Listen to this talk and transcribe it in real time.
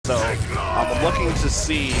So I'm looking to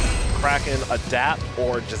see Kraken adapt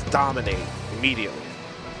or just dominate immediately.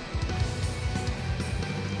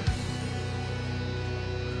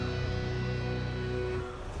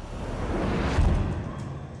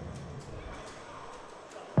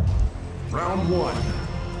 Round 1.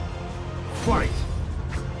 Fight.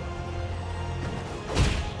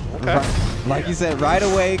 Okay. Like you said, right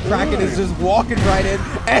away, Kraken is just walking right in.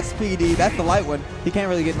 SPD, that's the light one. He can't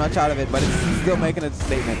really get much out of it, but it's still making a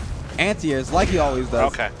statement. Anti-airs, like he always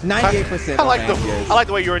does. Okay. 98% I like anti-airs. I like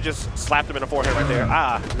the way you were just slapped him in the forehead right there.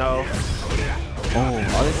 Ah, no.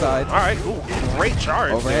 Oh, other side. All right. Ooh, great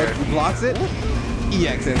charge. Overhead, there. he blocks it.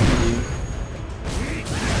 EX SPD.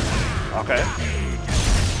 Okay.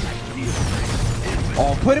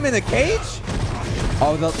 Oh, put him in the cage?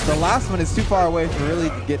 Oh, the last one is too far away to really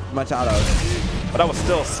get much out of. But that was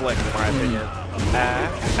still slick in my opinion.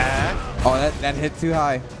 Oh, that hit too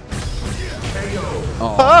high.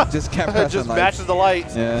 Oh, just kept pressing just lights. matches the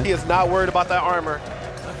lights. Yeah. He is not worried about that armor.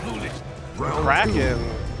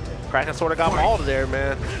 Kraken sort of got mauled there,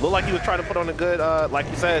 man. Looked like he was trying to put on a good, like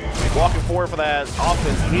you said, walking forward for that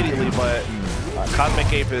offense immediately, but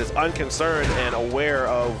CosmicApe is unconcerned and aware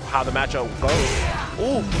of how the matchup goes.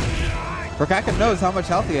 Ooh. Kraken knows how much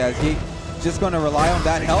health he has. He's just going to rely on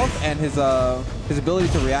that health and his ability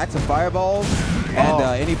to react to fireballs and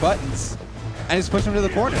any buttons, and just push him to the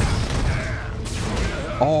corner.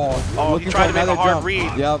 Oh, he tried to make a hard jump.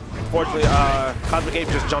 read. Yep. Fortunately,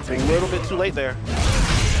 CosmicApe just jumped a little bit too late there.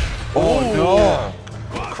 Oh, no.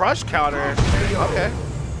 Crush counter. Okay.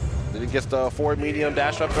 Then he gets the forward medium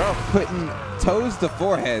dash up throw. Putting toes to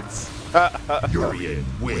foreheads. Urian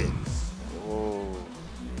wins.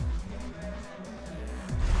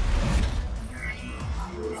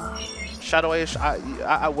 Shadow Ace,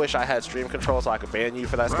 I wish I had stream control so I could ban you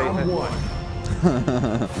for that statement. Round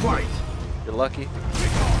 1. Fight. You're lucky.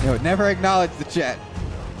 Yo, never acknowledge the chat.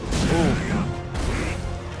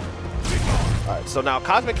 All right, so now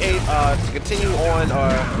CosmicApe to continue on,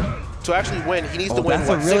 to actually win, he needs to win. That's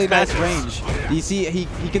a really nice 6 matches? range. You see,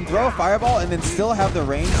 he can throw a fireball and then still have the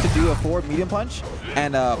range to do a forward medium punch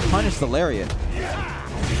and punish the lariat.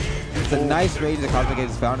 It's a nice range that CosmicApe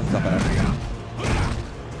has found himself at.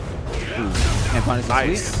 And punish the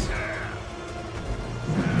Nice.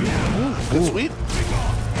 sweep. Good sweep.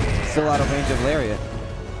 Still out of range of lariat.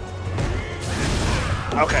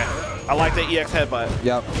 Okay. I like the EX headbutt.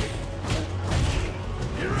 Yep.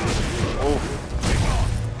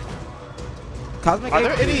 CosmicApe. Are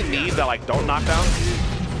there any knees that like don't knock down?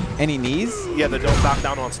 Any knees? Yeah, that don't knock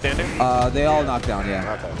down on standing? They all knock down,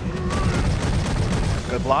 yeah. Okay.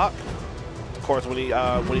 Good block. Of course, when he's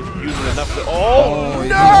using enough to. Oh, he's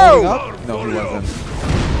no! holding up? No, he wasn't.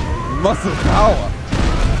 Muscle power.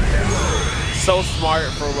 So smart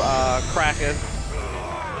from Kraken.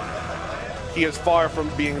 He is far from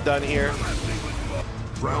being done here.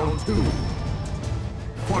 Round 2.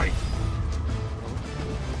 Fight.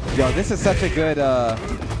 Yo, this is such a good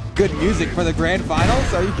good music for the grand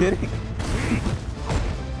finals. Are you kidding?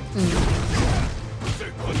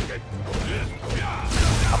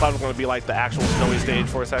 I thought it was going to be like the actual snowy stage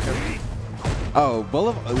for a second. Oh,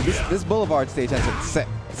 this Boulevard stage has some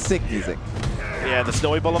sick music. Yeah, the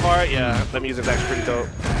snowy Boulevard. Yeah, the music's actually pretty dope.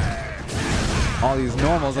 All these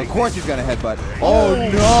normals. Of course he's gonna headbutt. Oh, no!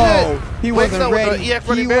 shit. He Wakes wasn't up with ready. the EX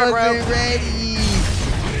running He back wasn't grab. ready.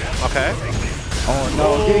 Okay. Oh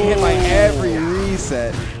no! Getting hit by every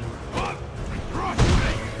reset.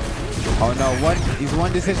 Oh no! He's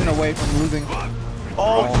one decision away from losing.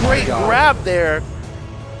 Oh, my great God. grab there.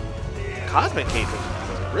 CosmicApe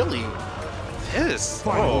is really his.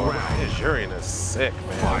 Oh, his Urian is sick,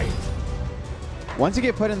 man. Once you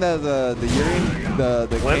get put in the Urian, the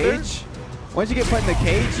cage, once you get put in the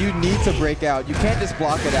cage, you need to break out. You can't just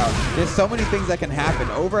block it out. There's so many things that can happen.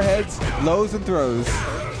 Overheads, lows, and throws.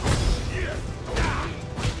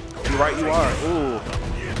 You're right, you are. Ooh.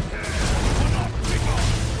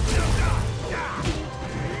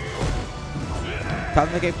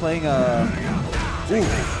 CosmicApe playing a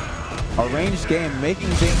ranged game, making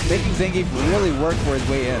Zangief really work for his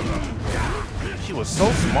way in. He was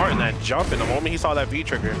so smart in that jump in the moment he saw that V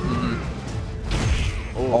trigger.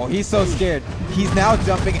 Oh, he's so scared. He's now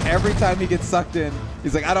jumping every time he gets sucked in.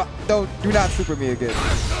 He's like, do not super me again.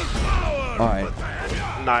 All right.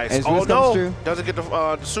 Nice. As Oh comes no! true. Doesn't get the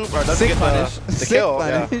super. Doesn't Sick get punish. the Sick kill.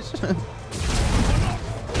 punish. Yeah.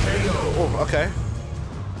 Oh, okay.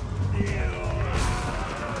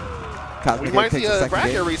 We might see a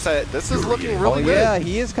bracket reset. This is looking really good. Yeah,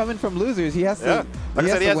 he is coming from losers. He has to. Yeah. Like I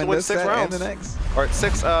said, he has to win this 6 set rounds. and the next. Or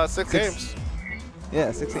six games.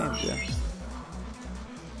 Yeah, 6 games. Yeah.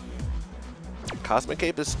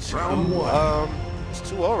 CosmicApe is too, Round one. it's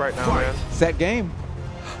too low right now, man. Set game.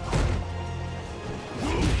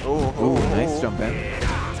 Ooh, nice jump in.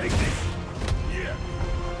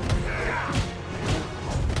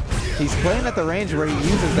 He's playing at the range where he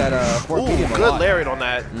uses that fork medium a good lot. lariat on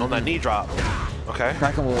that knee drop. Okay.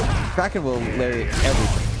 Kraken will lariat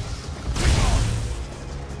everything.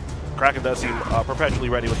 Kraken does seem perpetually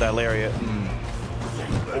ready with that lariat.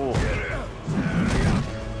 Ooh.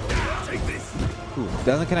 Ooh,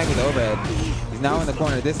 doesn't connect with overhead. He's now in the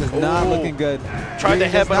corner. This is not looking good. Tried to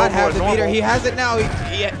headbutt not over have the normal. meter. He has it now.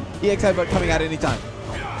 EX headbutt coming out anytime.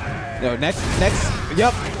 No, next.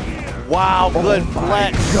 Yep. Wow, good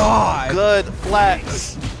flex. God. Good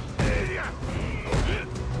flex.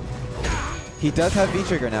 He does have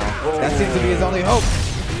V-trigger now. That seems to be his only hope.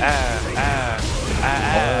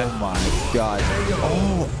 Oh my God.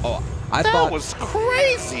 I That thought was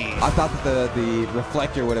crazy. I thought that the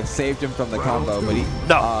reflector would have saved him from the combo, but he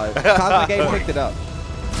No. CosmicApe picked it up.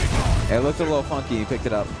 It looked a little funky. He picked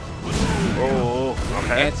it up. Oh,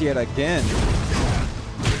 okay. Anti-it again.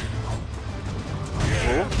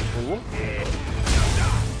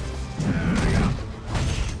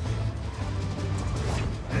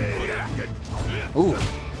 Ooh,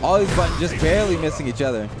 all these buttons just barely missing each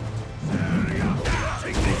other.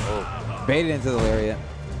 Baited into the lariat.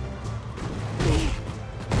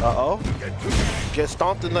 Uh-oh. Get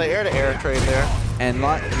stomped in the air-to-air trade there. And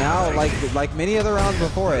now, like many other rounds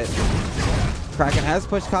before it, Kraken has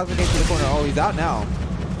pushed CosmicApe to the corner. Oh, he's out now.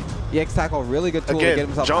 EX tackle, really good tool to get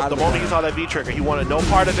himself out of the moment he saw that V-trigger, he wanted no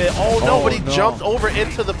part of it. Oh, no, but he jumped over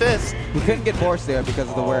into the fist. He couldn't get forced there because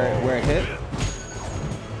of the where it hit.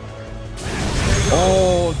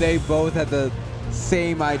 Oh, they both had the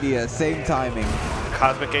same idea, same timing.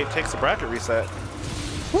 CosmicApe takes the bracket reset.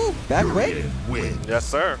 Woo, that quick? Yes,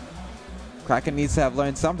 sir. Kraken needs to have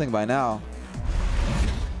learned something by now.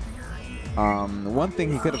 One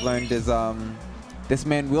thing he could have learned is this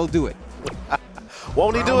man will do it.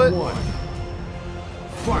 Won't he do it? Round one.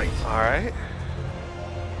 Fight. All right.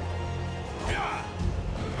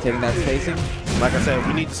 Taking that spacing. Like I said,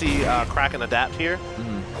 we need to see Kraken adapt here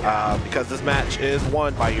because this match is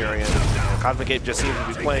won by Urian. CosmicApe just seems to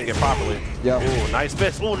be playing it properly. Yep. Ooh, nice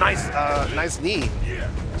fist. Ooh, nice knee.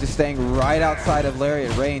 Just staying right outside of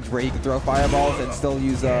lariat range where he can throw fireballs and still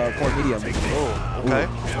use fork medium. Ooh, okay.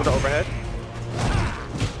 With the overhead.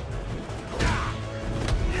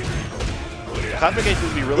 CosmicApe needs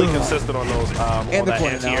to be really consistent on those, on that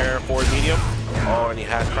anti-air forward medium. Oh, and he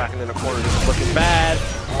has Kraken in the corner, just looking bad.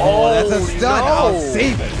 Oh, that's a stun. No. I'll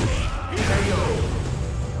save it.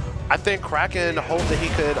 I think Kraken hoped that he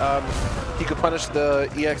could punish the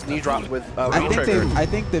EX knee drop with V-trigger. I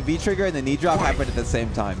think the V-trigger and the knee drop happened at the same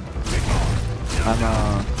time.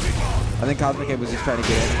 I think CosmicApe was just trying to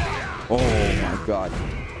get in. Oh my God.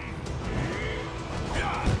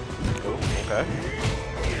 Okay.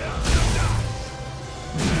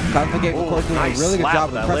 CosmicApe, of course, doing a really good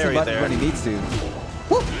job of pressing buttons when he needs to.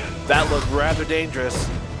 Woo. That looked rather dangerous.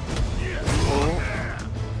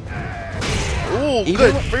 Ooh,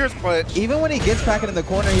 good fierce punch. Even when he gets Kraken in the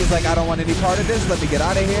corner, he's like, I don't want any part of this. Let me get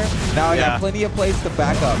out of here. Now I got plenty of place to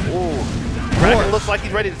back up. Ooh. Kraken looks like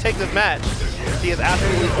he's ready to take this match. He is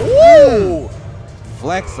absolutely. Ooh!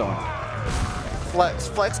 Flex on. Flex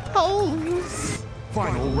pose.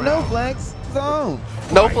 Final round. No flex zone.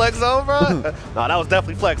 No flex zone, bro? No, that was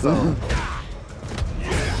definitely flex zone.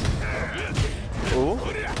 Ooh.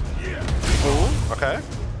 Ooh, okay.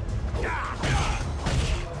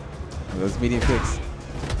 Those medium kicks.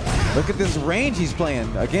 Look at this range he's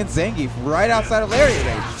playing against Zangief right outside of lariat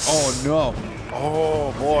range. Oh no.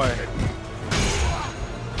 Oh boy.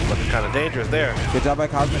 Looking kind of dangerous there. Good job by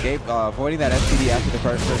CosmicApe avoiding that SPD after the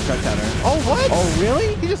first cut counter. Oh, what? Oh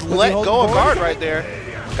really? He just let go of guard right there.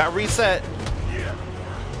 Got reset.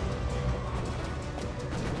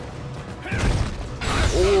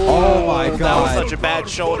 Ooh, oh my God. That was such a bad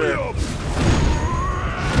shoulder.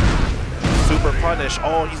 Super punish.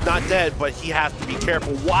 Oh, he's not dead, but he has to be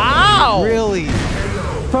careful. Wow! Really?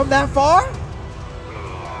 From that far?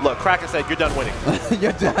 Look, Kraken said, you're done winning.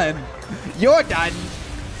 You're done. You're done.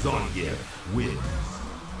 Zangief wins.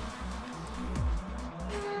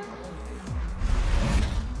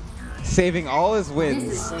 Saving all his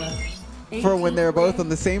wins for when they're both on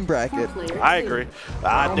the same bracket. I agree.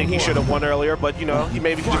 I think he should have won earlier, but you know, he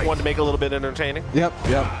maybe just wanted to make it a little bit entertaining. Yep.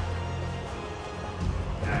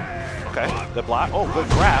 Okay, good block. Oh, good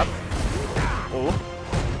grab. Ooh.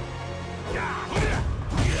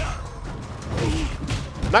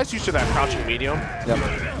 Nice use of that crouching medium.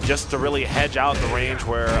 Yep. Just to really hedge out the range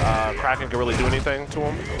where Kraken can really do anything to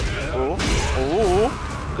him. Ooh. Ooh.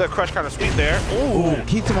 good crush kind of sweep there. Ooh. Ooh,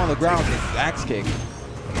 keeps him on the ground with his axe kick.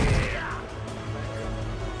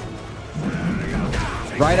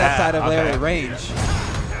 Right outside of Larry range.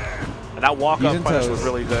 And that walk-up punish was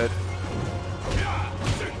really good.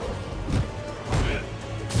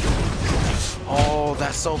 Oh,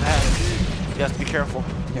 that's so bad. You have to be careful.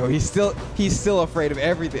 Yo, he's still afraid of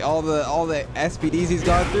everything. All the SPDs he's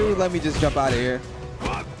gone through. Let me just jump out of here.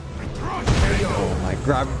 Oh my!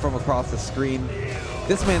 Grab him from across the screen.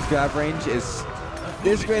 This man's grab range is.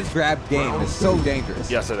 This man's grab game is so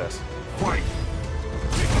dangerous. Yes, it is.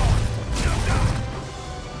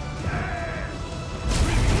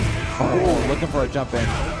 Oh, looking for a jump in.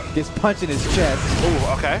 Gets punched in his chest. Ooh,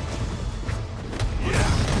 okay.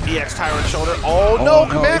 EX Tyrant shoulder. Oh no,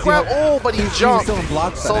 command grab. Oh, but he jumped. Still in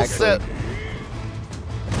block set, so set.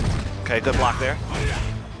 Okay, good block there.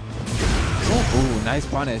 Ooh, nice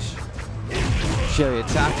punish. Sherry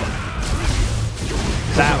attack him.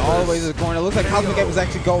 That all the way to the corner. Looks like CosmicApe was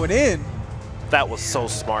actually going in. That was so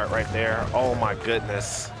smart right there. Oh my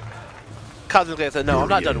goodness. CosmicApe said, no, I'm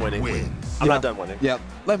not done winning. I'm not done winning. Yep.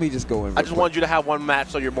 Let me just go in. I just wanted you to have one match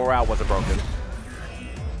so your morale wasn't broken.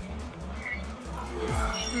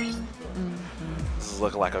 This is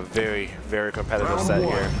looking like a very, very competitive set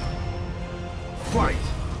here. Fight.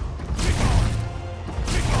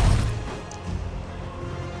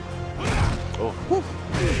 Oh,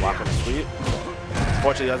 blocking the sweep.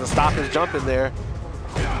 Fortunately, doesn't stop his jump in there.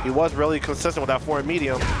 He was really consistent with that forward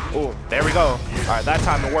medium. Oh, there we go. All right, that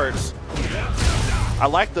time it works. I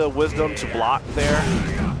like the wisdom to block there.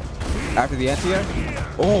 After the anti-air?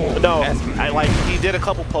 Oh no! I like he did a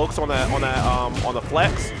couple pokes on the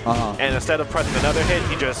flex, and instead of pressing another hit,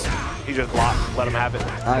 he just blocked, let him have it.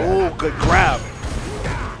 Oh, good grab!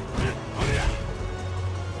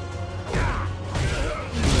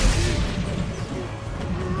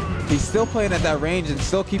 He's still playing at that range and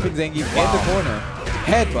still keeping Zangief in the corner.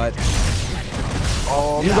 Headbutt.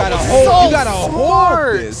 Oh, you gotta hold. So you gotta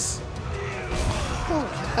hold this. Holy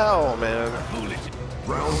hell, man!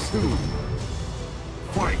 Round 2.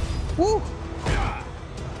 Fight. Woo.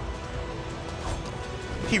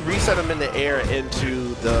 He reset him in the air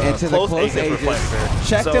into the close Aegis reflector.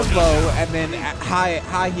 Checked him low and then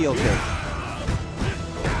high heel kick.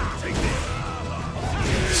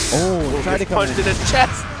 Oh, tried to come punched in his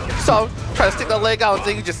chest. So trying to stick the leg out,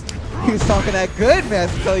 and he just. He was talking that good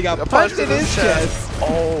mess until he got punched in his chest.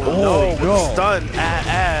 Oh no! Stun.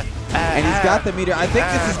 And he's got the meter. I think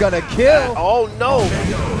this is gonna kill. Oh no!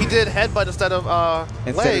 He did headbutt instead of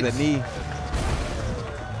instead of the knee.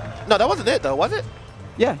 No, that wasn't it though, was it?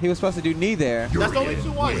 Yeah, he was supposed to do knee there. That's only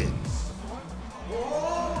 2-1.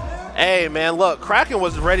 Hey man, look, Kraken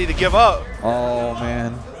was ready to give up. Oh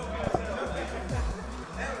man.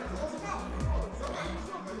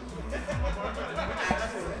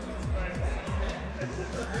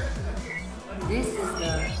 This is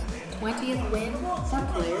the 20th win for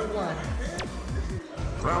player 1.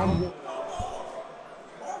 Round 1.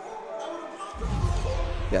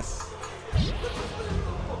 Yes.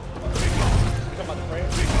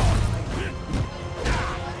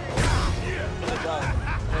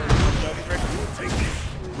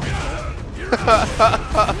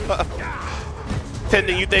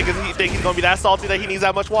 Tending, you think he's gonna be that salty that he needs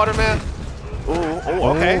that much water, man? Ooh,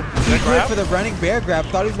 okay. He went for the running bear grab.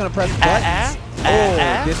 Thought he was gonna press buttons.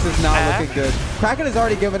 This is not looking good. Kraken has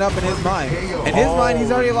already given up in his mind. In his mind,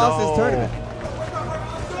 he's already lost his tournament.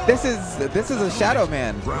 This is a shadow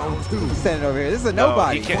man standing over here. This is a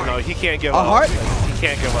nobody. He can't give up. A heartless. He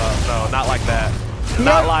can't give up. No, not like that.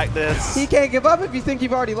 Not like this. He can't give up if you think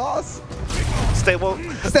you've already lost. Stay woke.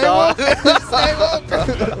 Stay woke. Stay woke.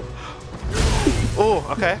 Ooh,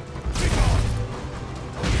 okay.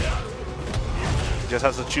 Just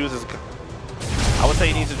has to choose his. I would say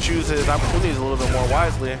he needs to choose his opportunities a little bit more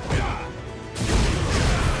wisely.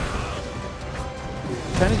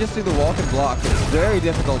 Trying to just do the walk and block. It's very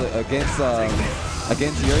difficult against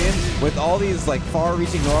Urian with all these like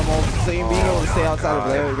far-reaching normals. So being able to stay outside of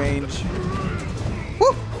Larry range.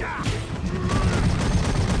 Woo!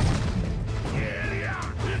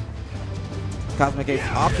 CosmicApe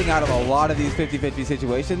opting out of a lot of these 50-50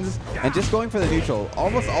 situations and just going for the neutral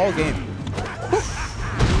almost all game. Good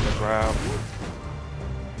grab.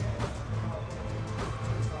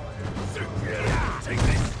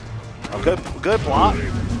 A good block.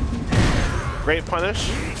 Great punish.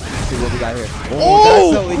 Let's see what we got here.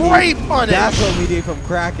 Oh, great punish. That's what we did from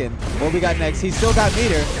Kraken. What we got next? He's still got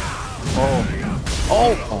meter.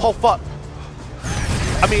 Oh, fuck.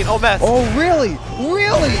 I mean, oh, mess. Oh, really?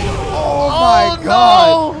 Really? Oh, my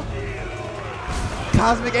God. No.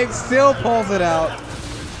 CosmicApe still pulls it out.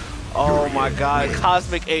 Oh my God,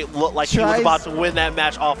 Cosmic 8 looked like he was Tries- about to win that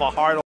match off a hard